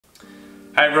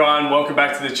Hey everyone, welcome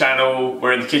back to the channel.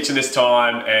 We're in the kitchen this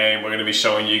time and we're going to be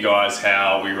showing you guys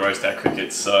how we roast our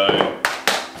crickets. So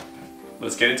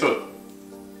let's get into it.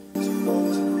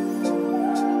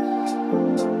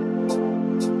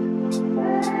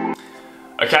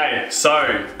 Okay,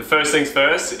 so the first things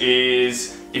first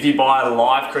is if you buy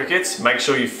live crickets, make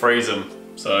sure you freeze them.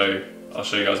 So I'll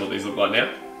show you guys what these look like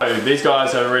now. So these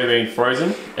guys have already been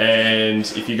frozen, and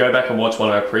if you go back and watch one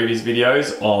of our previous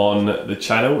videos on the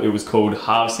channel, it was called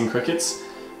Harvesting Crickets,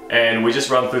 and we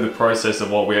just run through the process of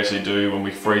what we actually do when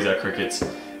we freeze our crickets.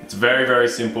 It's very, very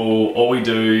simple. All we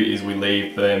do is we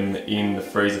leave them in the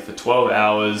freezer for 12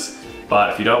 hours,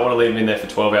 but if you don't want to leave them in there for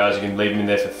 12 hours, you can leave them in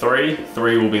there for 3.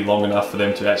 3 will be long enough for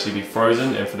them to actually be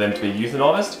frozen and for them to be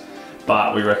euthanized.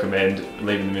 But we recommend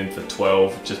leaving them in for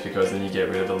 12 just because then you get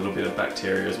rid of a little bit of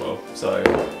bacteria as well. So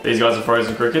these guys are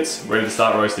frozen crickets, ready to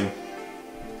start roasting.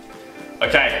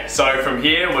 Okay, so from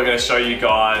here we're going to show you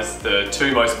guys the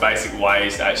two most basic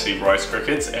ways to actually roast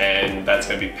crickets, and that's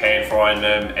going to be pan frying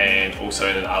them and also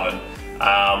in an oven.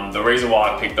 The reason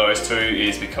why I picked those two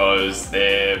is because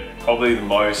they're probably the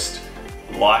most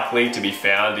likely to be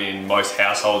found in most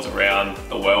households around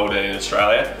the world and in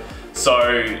Australia.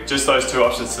 So just those two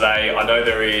options today. I know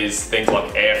there is things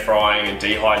like air frying and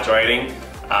dehydrating,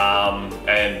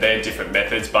 and they're different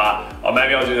methods, but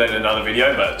maybe I'll do that in another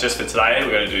video. But just for today,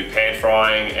 we're going to do pan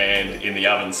frying and in the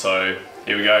oven. So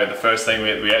here we go. The first thing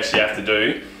we actually have to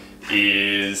do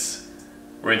is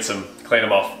rinse them, clean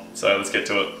them off. So let's get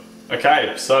to it.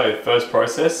 Okay, so first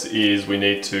process is we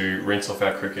need to rinse off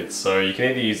our crickets. So you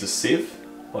can either use a sieve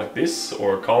like this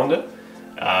or a colander.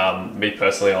 Me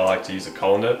personally, I like to use a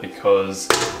colander because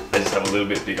they just have a little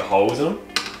bit bigger holes in them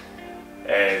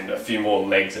and a few more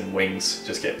legs and wings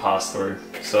just get passed through.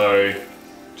 So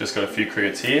just got a few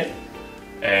crickets here,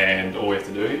 and all we have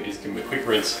to do is give them a quick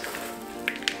rinse.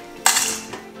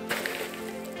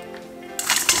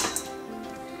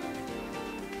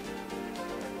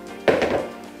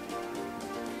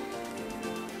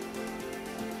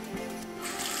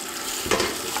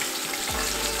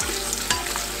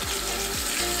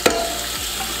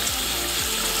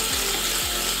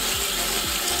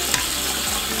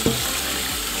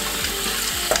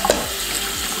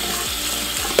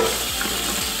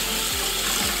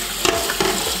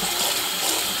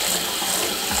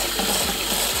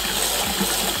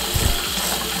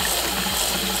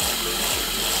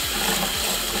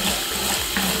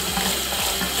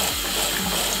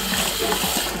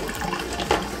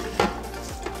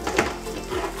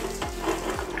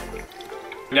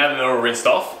 Now that they're all rinsed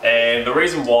off, and the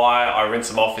reason why I rinse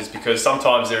them off is because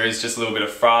sometimes there is just a little bit of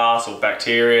frass or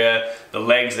bacteria, the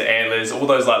legs, the antlers, all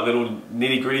those like little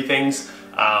nitty gritty things.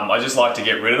 I just like to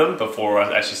get rid of them before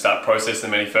I actually start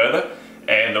processing them any further.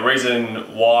 And the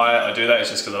reason why I do that is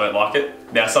just because I don't like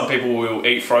it. Now some people will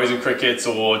eat frozen crickets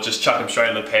or just chuck them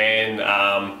straight in the pan,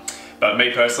 but me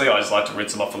personally, I just like to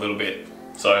rinse them off a little bit.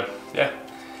 So yeah.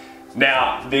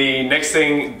 Now, the next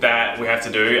thing that we have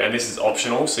to do, and this is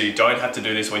optional, so you don't have to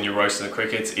do this when you're roasting the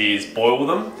crickets, is boil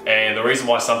them. And the reason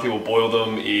why some people boil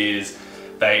them is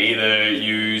they either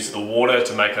use the water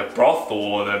to make a broth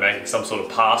or they're making some sort of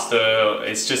pasta.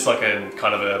 It's just like a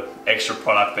kind of an extra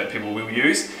product that people will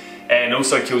use, and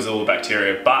also kills all the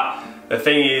bacteria. But the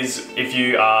thing is, if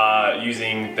you are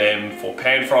using them for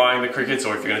pan frying the crickets,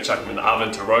 or if you're going to chuck them in the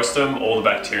oven to roast them, all the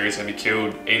bacteria is going to be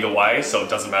killed either way, so it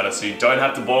doesn't matter. So you don't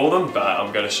have to boil them, but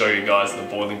I'm going to show you guys the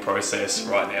boiling process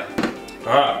right now.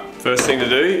 Alright, first thing to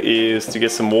do is to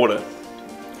get some water.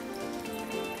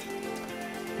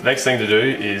 The next thing to do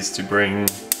is to bring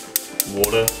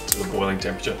water to the boiling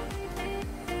temperature.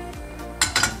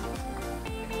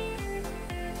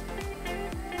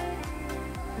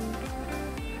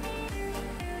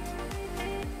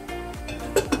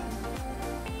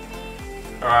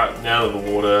 Alright, now that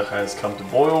the water has come to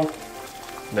boil,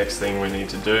 next thing we need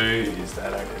to do is to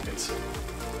add our crickets.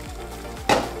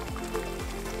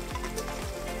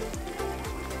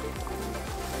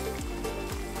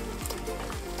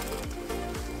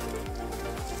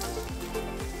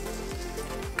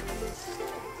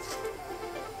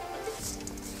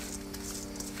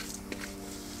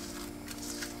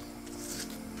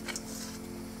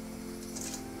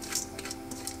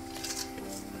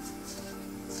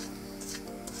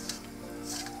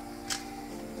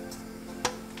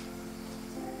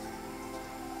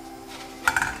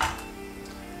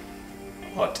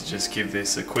 I like to just give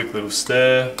this a quick little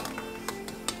stir,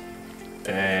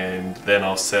 and then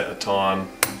I'll set a time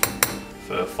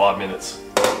for 5 minutes.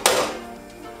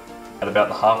 At about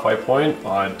the halfway point,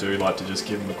 I do like to just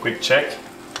give them a quick check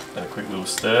and a quick little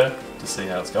stir to see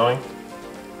how it's going.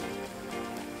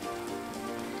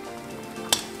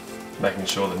 making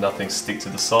sure that nothing sticks to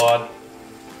the side.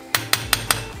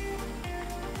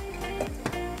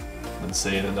 And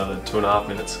see in another 2.5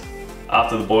 minutes.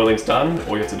 After the boiling's done,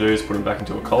 all you have to do is put them back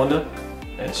into a colander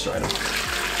and strain them.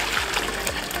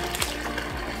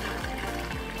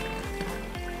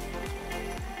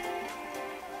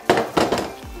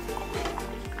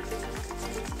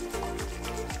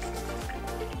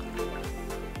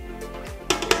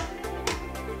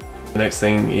 The next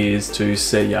thing is to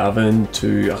set your oven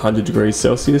to 100 degrees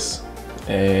Celsius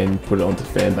and put it onto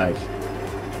fan bake.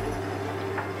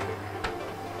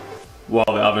 While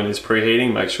the oven is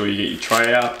preheating, make sure you get your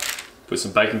tray out, put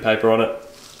some baking paper on it,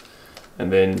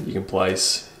 and then you can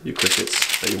place your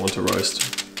crickets that you want to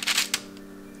roast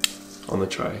on the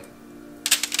tray.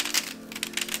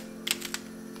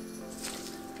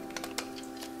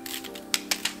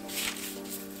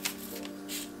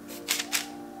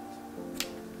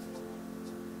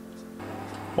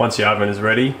 Once your oven is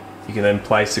ready, you can then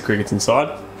place the crickets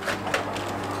inside.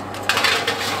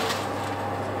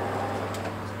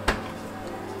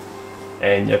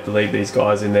 And you have to leave these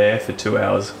guys in there for 2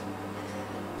 hours.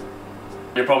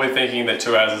 You're probably thinking that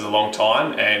 2 hours is a long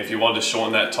time, and if you want to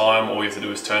shorten that time, all you have to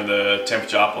do is turn the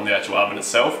temperature up on the actual oven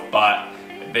itself, but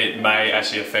it may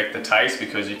actually affect the taste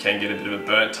because you can get a bit of a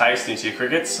burnt taste into your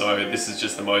crickets. So this is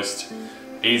just the most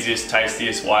easiest,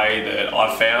 tastiest way that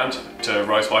I've found to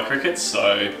roast my crickets.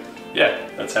 So yeah,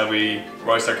 that's how we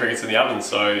roast our crickets in the oven.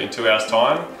 So in 2 hours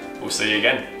time, we'll see you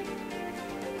again.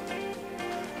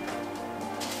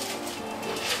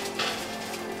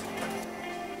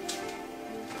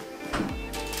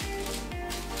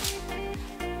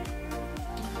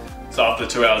 So after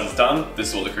 2 hours is done, this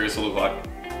is what the crickets will look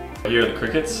like. Here are the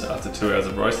crickets after 2 hours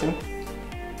of roasting.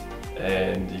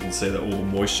 And you can see that all the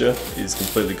moisture is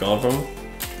completely gone from them.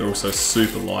 They're also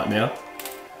super light now.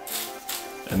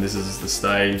 And this is the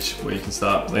stage where you can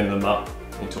start blending them up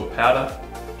into a powder,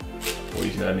 or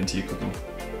you can add them into your cooking.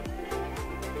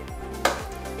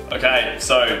 Okay,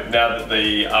 so now that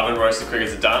the oven roasted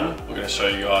crickets are done, we're going to show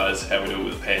you guys how we do it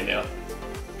with a pan now.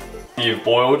 You've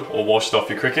boiled or washed off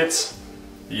your crickets.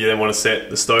 You then want to set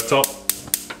the stovetop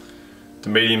to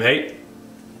medium heat.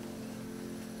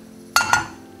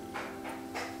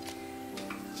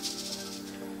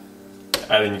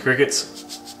 Add in your crickets.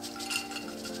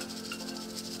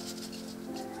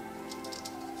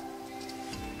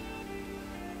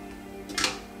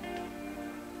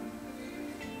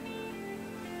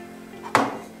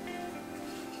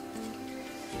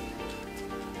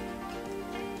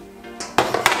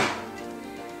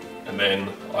 And then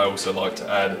I also like to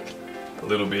add a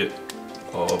little bit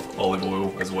of olive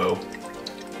oil as well.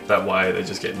 That way they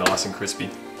just get nice and crispy.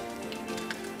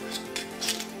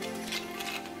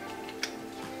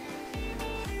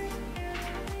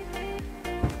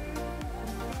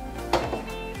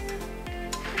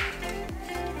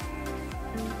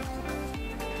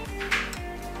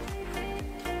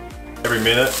 Every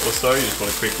minute or so, you just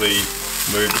want to quickly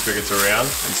move the crickets around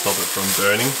and stop it from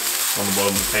burning on the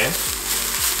bottom of the pan.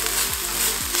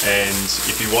 And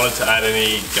if you wanted to add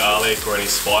any garlic or any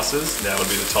spices, now would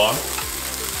be the time.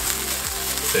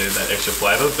 They're that extra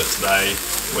flavour, but today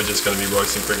we're just going to be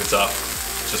roasting crickets up,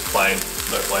 just plain,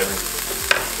 no flavouring.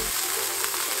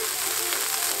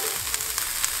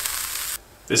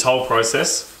 This whole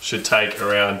process should take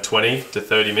around 20 to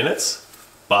 30 minutes,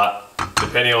 but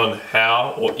depending on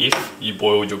how or if you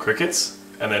boiled your crickets,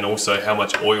 and then also how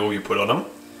much oil you put on them,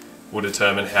 will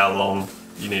determine how long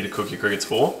you need to cook your crickets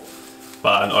for.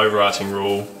 But an overarching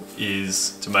rule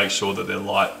is to make sure that they're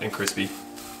light and crispy.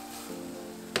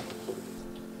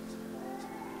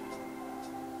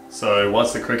 So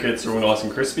once the crickets are all nice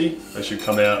and crispy, they should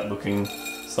come out looking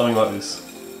something like this.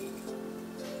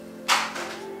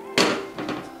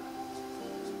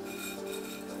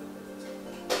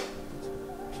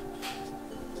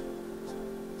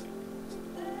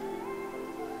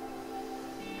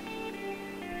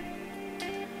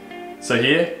 So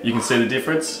here you can see the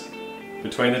difference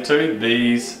between the two.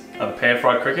 These are the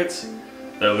pan-fried crickets.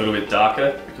 They're a little bit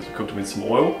darker because we cooked them in some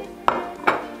oil.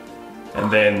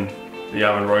 And then the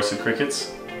oven roasted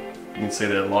crickets, you can see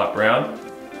they're light brown.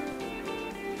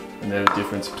 And they're the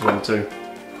difference between the two.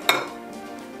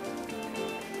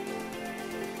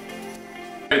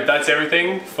 That's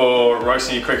everything for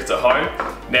roasting your crickets at home.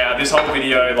 Now this whole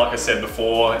video, like I said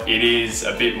before, it is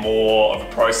a bit more of a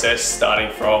process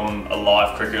starting from a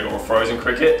live cricket or a frozen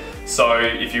cricket. So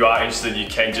if you are interested, you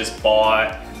can just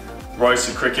buy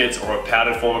roasted crickets or a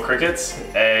powdered form of crickets.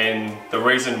 And the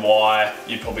reason why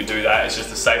you'd probably do that is just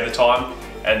to save the time,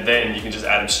 and then you can just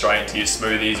add them straight into your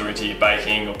smoothies or into your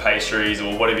baking or pastries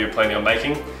or whatever you're planning on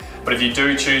making. But if you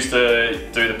do choose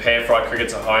to do the pan-fried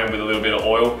crickets at home with a little bit of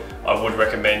oil, I would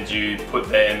recommend you put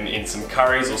them in some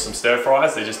curries or some stir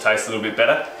fries. They just taste a little bit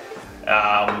better.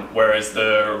 Whereas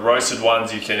the roasted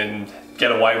ones, you can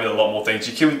get away with a lot more things.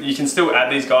 You can still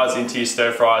add these guys into your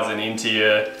stir fries and into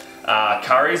your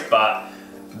curries, but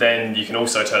then you can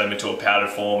also turn them into a powdered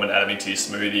form and add them into your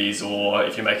smoothies, or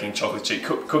if you're making chocolate chip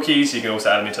cookies, you can also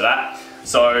add them into that.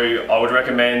 So I would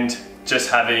recommend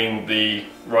just having the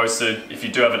roasted, if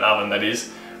you do have an oven that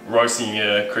is, roasting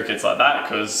your crickets like that,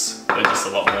 because they're just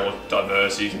a lot more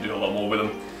diverse, you can do a lot more with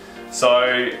them. So,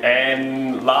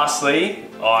 and lastly,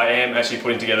 I am actually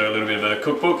putting together a little bit of a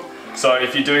cookbook. So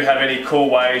if you do have any cool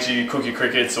ways you cook your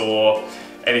crickets, or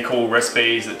any cool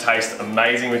recipes that taste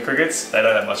amazing with crickets, they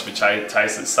don't have much of a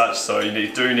taste as such, so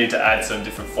you do need to add some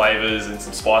different flavours and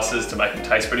some spices to make them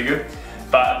taste pretty good.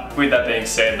 But with that being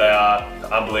said, they are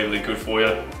unbelievably good for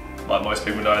you. Like most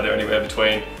people know, they're anywhere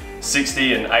between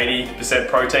 60 and 80%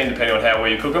 protein depending on how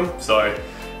well you cook them. So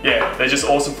yeah, they're just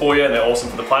awesome for you and they're awesome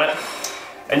for the planet.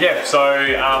 And yeah,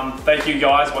 so thank you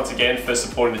guys once again for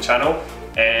supporting the channel,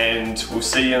 and we'll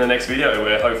see you in the next video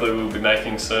where hopefully we'll be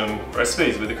making some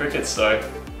recipes with the crickets. So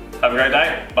have a great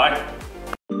day, bye.